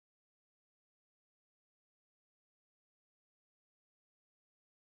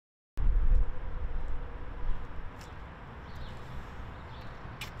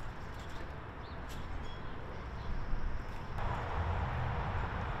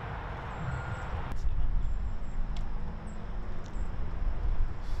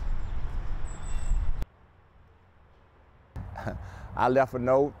I left a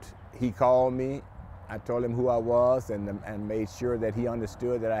note. He called me. I told him who I was and made sure that he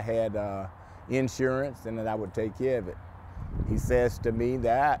understood that I had insurance and that I would take care of it. He says to me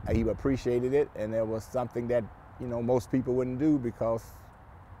that he appreciated it, and it was something that, you know, most people wouldn't do because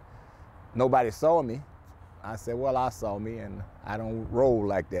nobody saw me. I said, well, I saw me, and I don't roll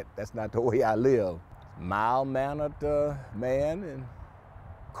like that. That's not the way I live. Mild-mannered man and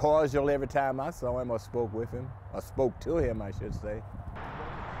cordial every time I saw him or spoke with him, or spoke to him, I should say.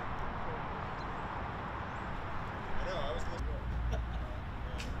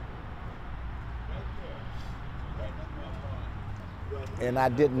 And I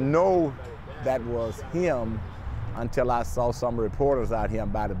didn't know that was him until I saw some reporters out here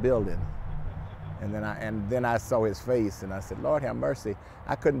by the building. And then I saw his face, and I said, Lord have mercy.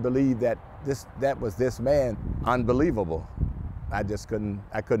 I couldn't believe that was this man. Unbelievable. I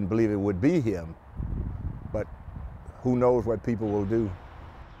couldn't believe it would be him. But who knows what people will do.